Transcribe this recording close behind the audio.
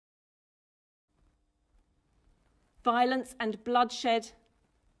Violence and bloodshed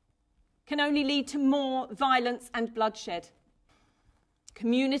can only lead to more violence and bloodshed.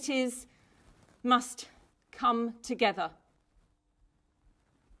 Communities must come together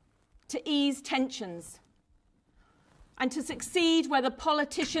to ease tensions and to succeed where the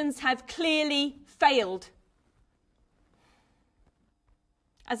politicians have clearly failed.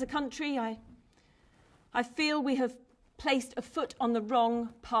 As a country, I feel we have placed a foot on the wrong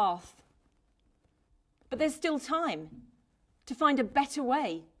path. But there's still time to find a better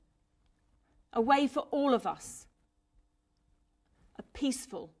way, a way for all of us, a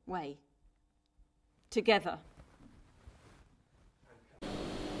peaceful way, together.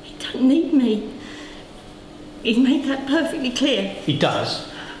 He don't need me. He's made that perfectly clear. He does.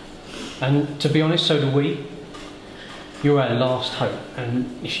 And to be honest, so do we. You're our last hope,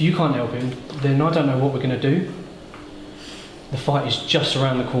 and if you can't help him, then I don't know what we're going to do. The fight is just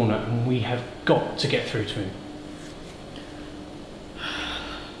around the corner, and we have got to get through to him.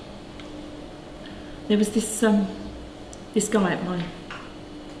 There was this guy at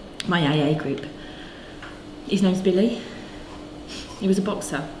my AA group. His name's Billy. He was a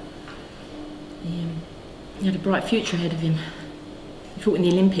boxer. He had a bright future ahead of him. He fought in the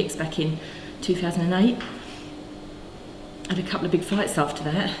Olympics back in 2008. Had a couple of big fights after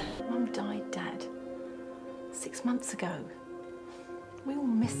that. Mum died, Dad, 6 months ago. We all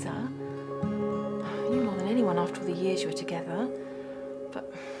miss her. You more than anyone after all the years you were together.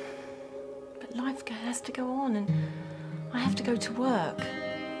 But life has to go on, and I have to go to work.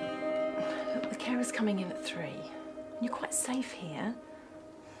 Look, the carer's coming in at 3. You're quite safe here.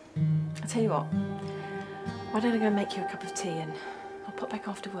 I'll tell you what, why don't I go make you a cup of tea and I'll pop back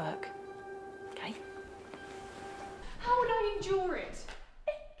after work, okay? How would I endure it?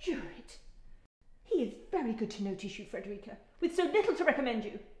 Endure it? He is very good to notice you, Frederica, with so little to recommend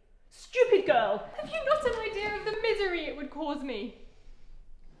you. Stupid girl! Have you not an idea of the misery it would cause me?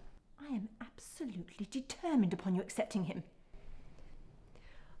 I am absolutely determined upon you accepting him.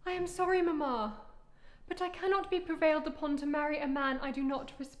 I am sorry, Mamma, but I cannot be prevailed upon to marry a man I do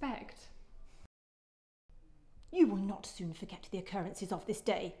not respect. You will not soon forget the occurrences of this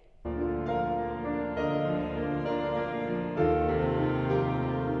day.